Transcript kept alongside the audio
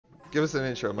Give us an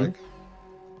intro, Mike.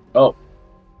 Oh,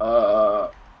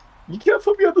 you can't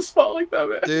put me on the spot like that,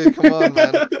 man. Dude, come on,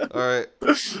 man. Alright.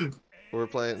 We're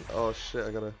playing. Oh, shit,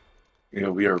 I gotta. You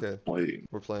know, we are Okay. playing.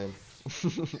 We're playing.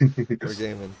 We're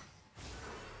gaming.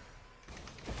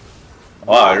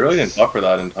 Wow, I really didn't buffer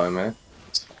that in time, man.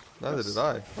 Neither did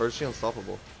I. Or is she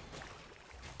unstoppable?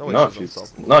 No, wait, No, she's she's...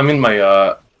 unstoppable. No, I mean my,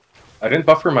 I didn't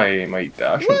buffer my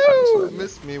dash in time, so... Woo!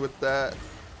 Missed me with that.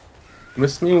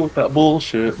 Missed me with that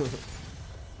bullshit.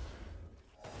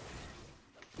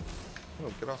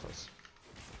 Oh, get off us.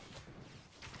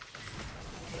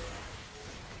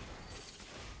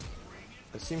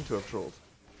 I seem to have trolled.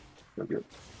 You're good.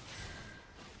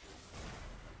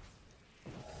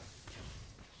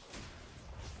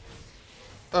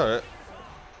 Alright.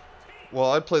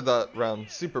 Well, I played that round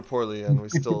super poorly and we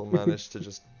still managed to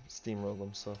just steamroll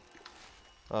them, so...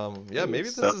 yeah, maybe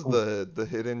this is the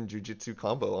hidden jujitsu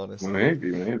combo, honestly.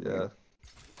 Maybe. Yeah.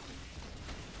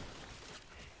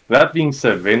 That being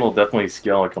said, Vayne will definitely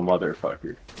scale like a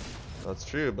motherfucker. That's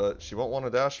true, but she won't want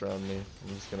to dash around me.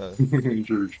 I'm just gonna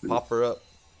True. pop her up.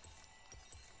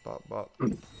 Bop.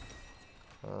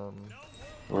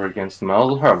 We're against them.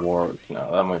 I'll have Warwick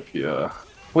now. That might be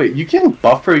Wait, you can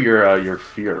buffer your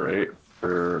fear, right?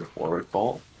 For Warwick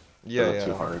Vault? Yeah,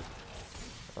 Too hard.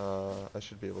 I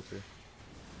should be able to.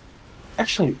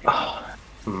 Actually,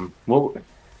 well,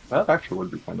 that actually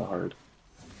would be kind of hard.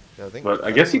 Yeah, I think. But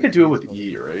I guess you could do it with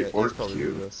E, right? Yeah, Or Q.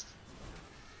 Q.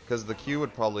 Because the Q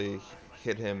would probably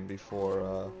hit him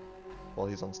before, while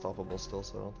he's unstoppable still,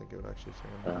 so I don't think it would actually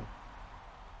fear him.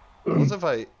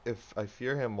 Unless if I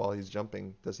fear him while he's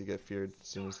jumping, does he get feared as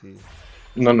soon as he...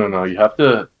 No. You have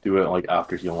to do it like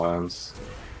after he lands.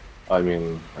 I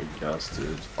mean, I guess,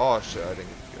 dude. Oh shit, I didn't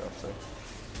get to get off there.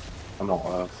 I'm not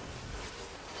left.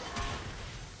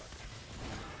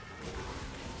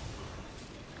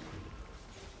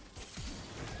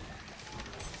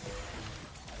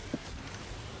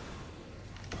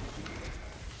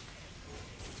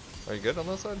 Are you good on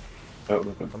that side? Oh,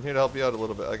 okay. I'm here to help you out a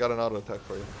little bit. I got an auto attack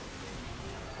for you.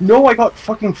 No, I got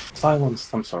fucking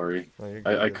silenced. I'm sorry. Oh, you're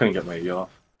I good. couldn't get my E off.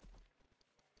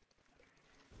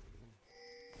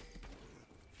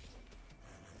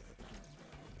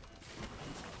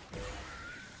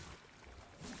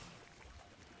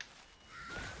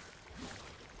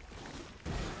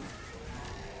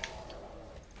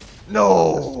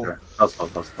 No! That's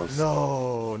close.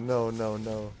 No.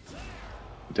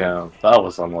 Damn, that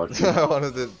was unlucky. I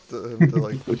wanted him to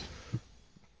like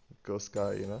go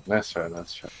sky, you know? Nice try.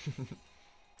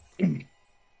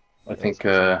 I think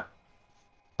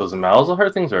those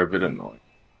Malzahar things are a bit annoying.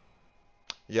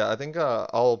 Yeah, I think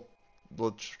we'll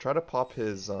try to pop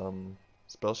his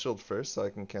spell shield first so I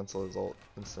can cancel his ult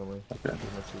instantly. Okay.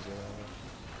 Much easier.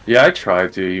 Yeah, I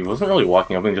tried to. He wasn't really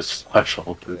walking up and just flash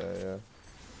ulted. Yeah.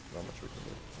 Not much we can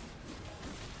do.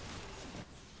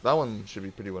 That one should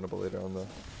be pretty winnable later on though.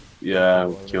 Yeah,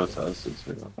 with Kyotas.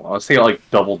 Well, let's say like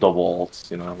double ults,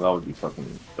 you know, that would be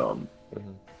fucking dumb. Oh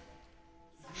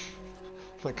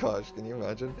my gosh, can you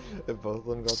imagine if both of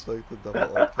them got like the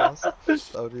double ult cast?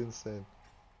 That would be insane.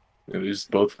 They just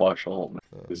both flash ult.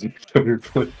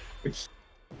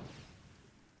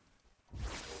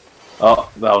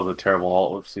 Oh, that was a terrible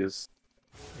ult, whoopsies.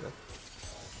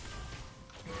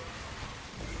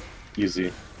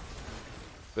 Easy.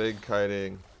 Big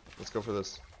kiting. Let's go for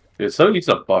this. Yeah, so needs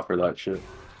to buffer that shit.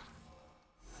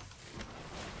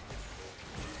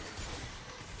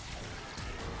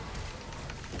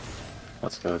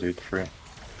 Let's go, dude. Free.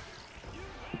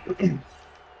 Where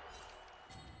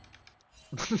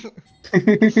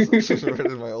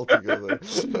did my ulti go there?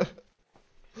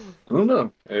 I don't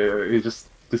know. It just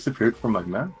disappeared from my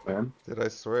map, man. Did I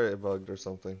swear it bugged or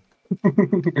something?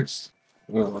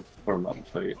 Well, for my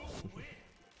fate.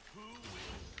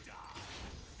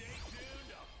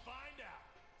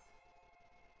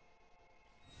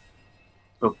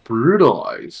 A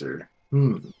brutalizer.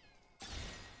 That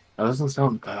doesn't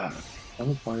sound bad.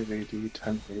 5 AD,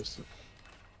 10 basic.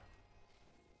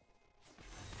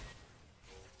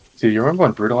 Dude, you remember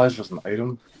when brutalizer was an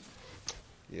item?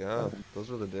 Yeah,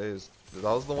 those were the days. That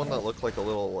was the one that looked like a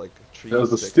little like tree. That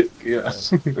was a stick, yeah.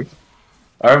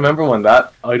 I remember when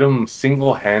that item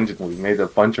single-handedly made a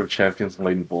bunch of champions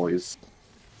lane boys.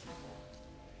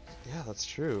 Yeah, that's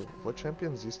true. What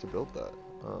champions used to build that?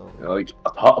 Yeah, like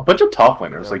a bunch of top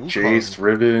laners, Yeah, like Wukong. Jace,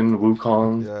 Riven,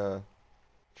 Wukong. Yeah,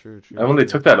 true. And when they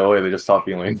took that away, they just stopped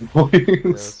being lane boys. Yeah,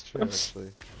 that's true, actually.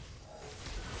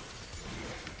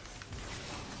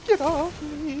 Get off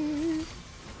me!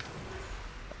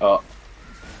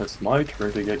 It's my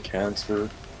turn to get cancer.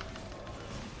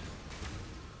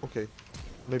 Okay,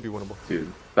 maybe winnable.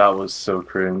 Dude, That was so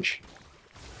cringe.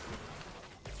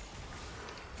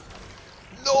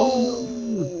 No! Oh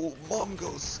no! Mom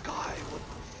goes sky.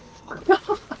 What the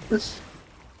fuck?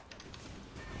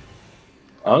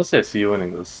 Honestly, I see you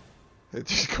winning this. Hey,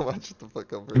 dude, come on, shut the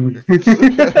fuck up real quick.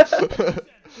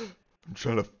 I'm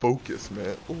trying to focus,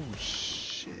 man. Oh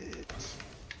shit.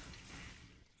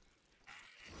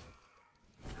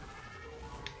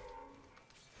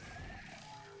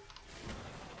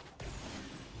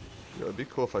 Yo, it'd be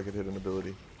cool if I could hit an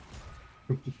ability.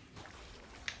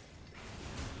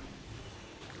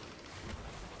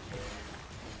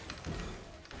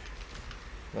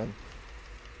 Man.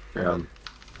 Damn.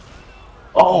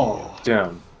 Oh,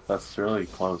 damn. That's really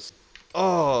close.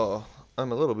 Oh,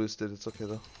 I'm a little boosted. It's okay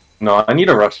though. No, I need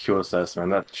a rush QSS, man.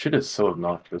 That shit is so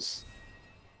obnoxious.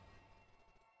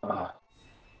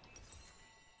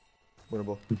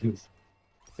 Winnable.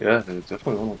 Yeah, it's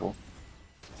definitely winnable.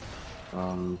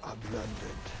 I'm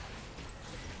blended.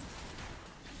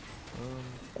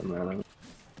 Man.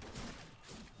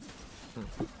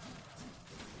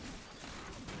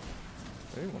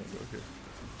 I didn't want to go here.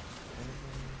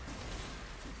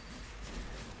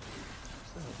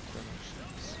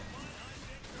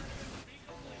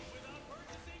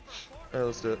 Alright,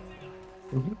 let's do it.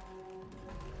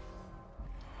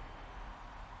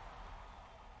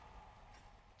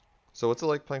 So what's it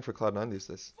like playing for Cloud9 these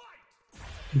days?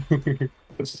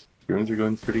 Runes are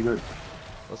going pretty good.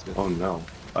 That's good. Oh no,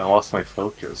 I lost my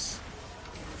focus.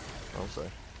 Oh, I'm sorry.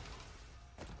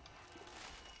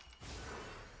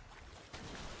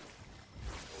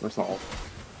 Where's my ult?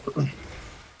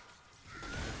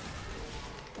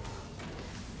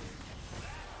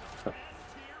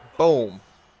 Boom!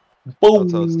 Boom!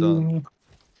 That's how it's done.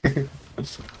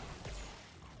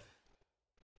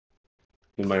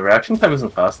 Dude, my reaction time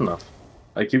isn't fast enough.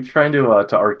 I keep trying to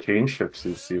arcane ships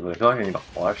to see, but I feel like I need to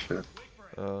flash it.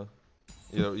 You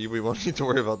know, we won't need to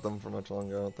worry about them for much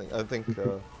longer, I don't think. I think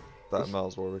that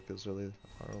Miles Warwick is really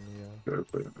our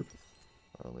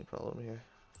only problem here.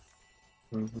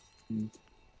 I'm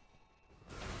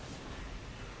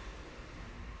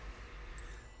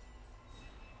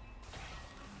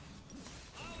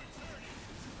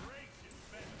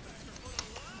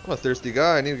a thirsty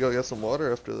guy. I need to go get some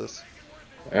water after this.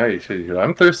 Yeah, you should.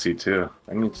 I'm thirsty too.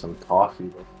 I need some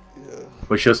coffee. Yeah.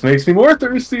 Which just makes me more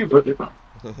thirsty, but...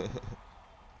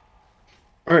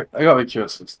 Alright, I got my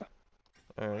QSS.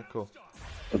 Alright, cool.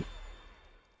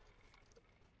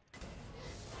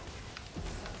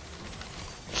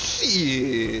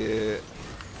 Shit!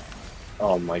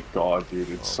 Oh my god,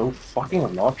 dude, it's so fucking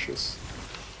obnoxious.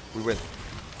 We win.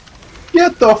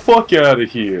 Get the fuck out of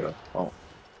here! Oh.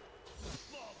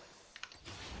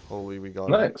 Holy, we got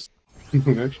him. Nice.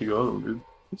 You actually got him, dude.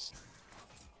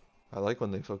 I like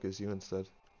when they focus you instead.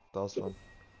 That was fun.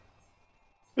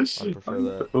 I prefer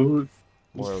that. don't,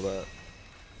 More of that.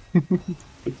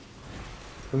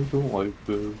 I don't like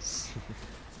this.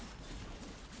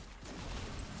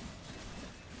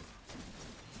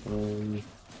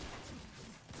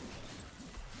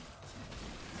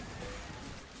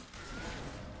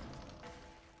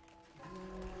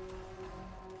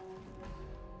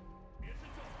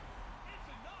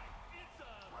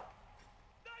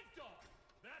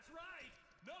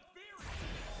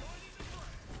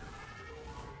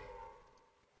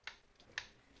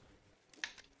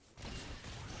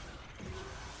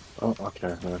 Oh,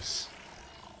 okay, nice.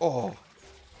 Oh!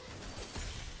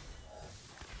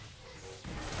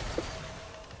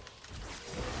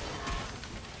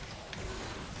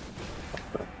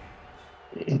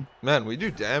 Man, we do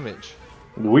damage.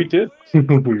 We did. We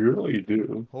really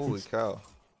do. Holy cow.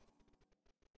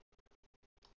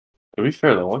 To be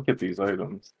fair though, look at these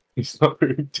items. He's not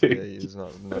very tanky. Yeah, he's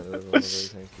not very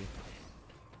tanky.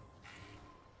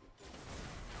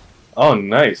 Oh,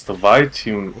 nice. The Vi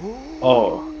team.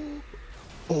 Oh.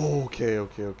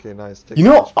 Okay, nice. You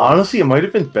know, honestly, it might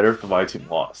have been better if the Vi team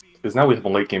lost. Because now we have a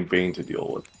late game Bane to deal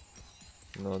with.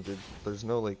 No, dude, there's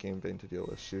no late game Bane to deal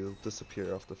with. She'll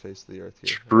disappear off the face of the earth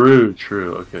here.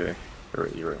 True, okay.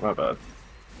 You're right, my bad.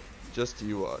 Just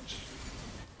you watch.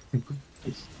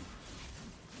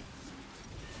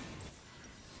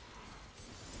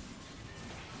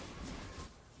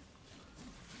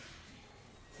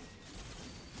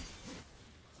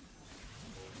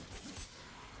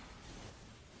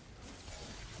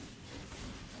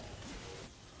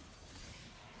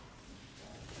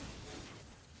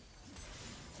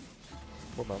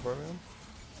 What map are we on?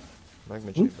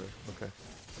 Magma Chamber, okay.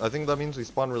 I think that means we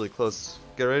spawn really close.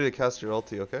 Get ready to cast your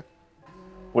ulti, okay?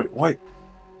 Wait, what?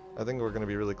 I think we're gonna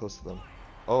be really close to them.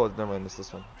 Oh, never mind, it's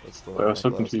this one. That's the one. Wait, I was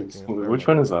so confused. Which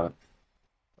one is that?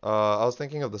 I was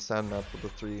thinking of the sand map with the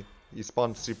 3. You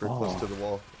spawn super close to the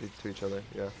wall, to each other,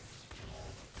 yeah.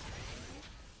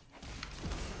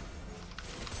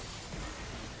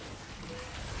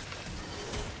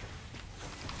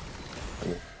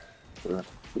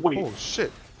 Wait. Oh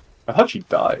shit! I thought she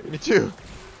died. Me too!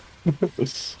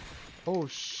 Oh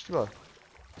shit!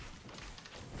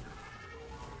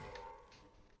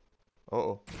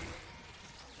 Uh-oh.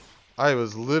 I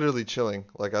was literally chilling,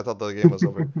 like I thought the game was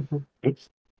over.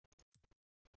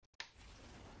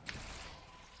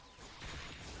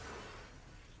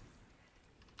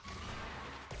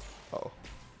 Uh-oh.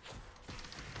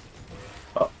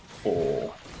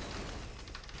 Oh.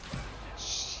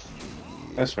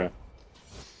 That's right.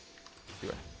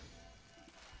 Anyway.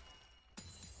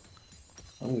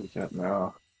 What do we get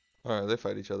now? Alright, they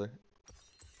fight each other.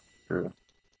 Sure. Do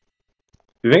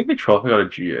you think the trophy got a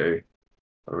GA?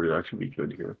 Or would it actually be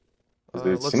good here?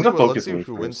 They Let's seem see to what. focus Let's see me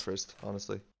who first. wins first.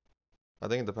 Honestly, I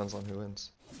think it depends on who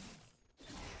wins.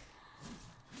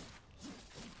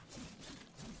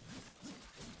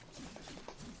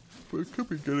 But it could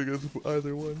be good against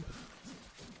either one.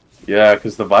 Yeah,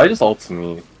 because the Vi just ulted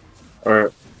me.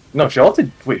 Or, no, she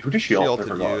ulted. Wait, who did she ult? She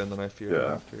ulted you, and then I feared her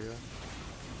after. Yeah.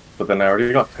 But then I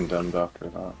already got condemned after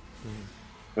that.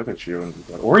 I think she wouldn't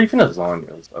do that. Or even as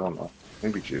Zanya's. I don't know.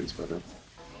 Maybe she is better.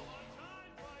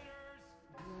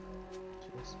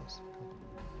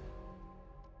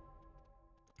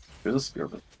 Here's a spear.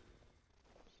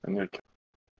 I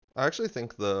actually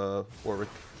think the Warwick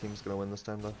team's gonna win this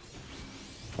time, though.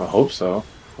 I hope so.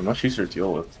 I'm much easier to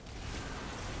deal with.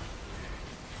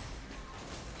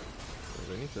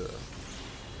 They need to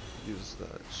use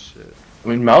that shit. I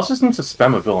mean, Mouse just needs to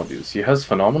spam abilities. He has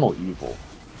phenomenal evil.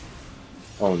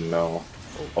 Oh no.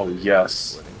 Oh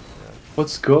yes. Winning, yeah.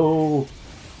 Let's go.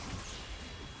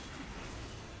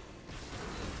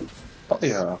 Oh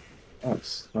yeah.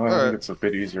 Nice. No, I think it's a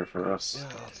bit easier for us.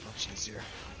 Yeah, it's much easier.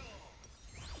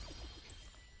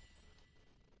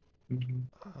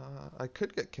 I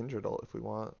could get Kindred ult if we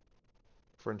want,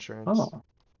 for insurance. Oh. What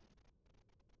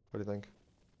do you think?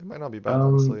 It might not be bad,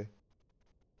 honestly.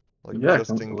 Like, yeah,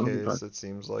 just in case it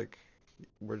seems like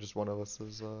we're just one of us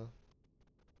is,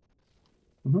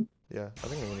 yeah, I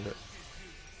think I'm gonna get.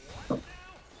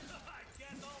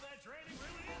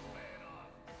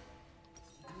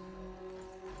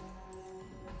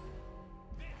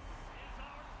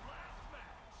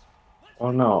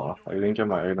 Oh no, I didn't get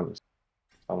my items.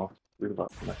 I'll read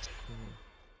about it next.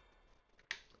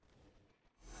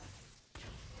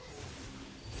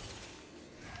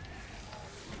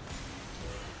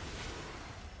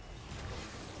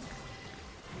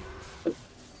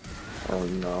 Oh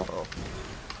no. Oh.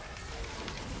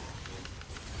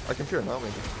 I can fear now,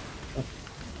 maybe.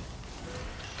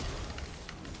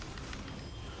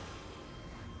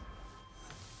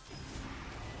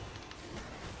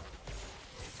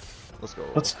 Let's go.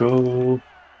 Let's go.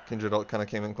 Kindred ult kind of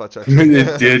came in clutch, actually.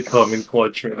 It did come in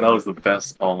clutch, and that was the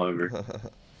best call ever.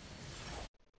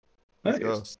 Let's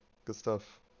go. Good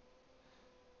stuff.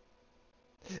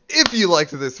 If you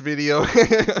liked this video,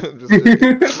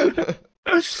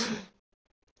 just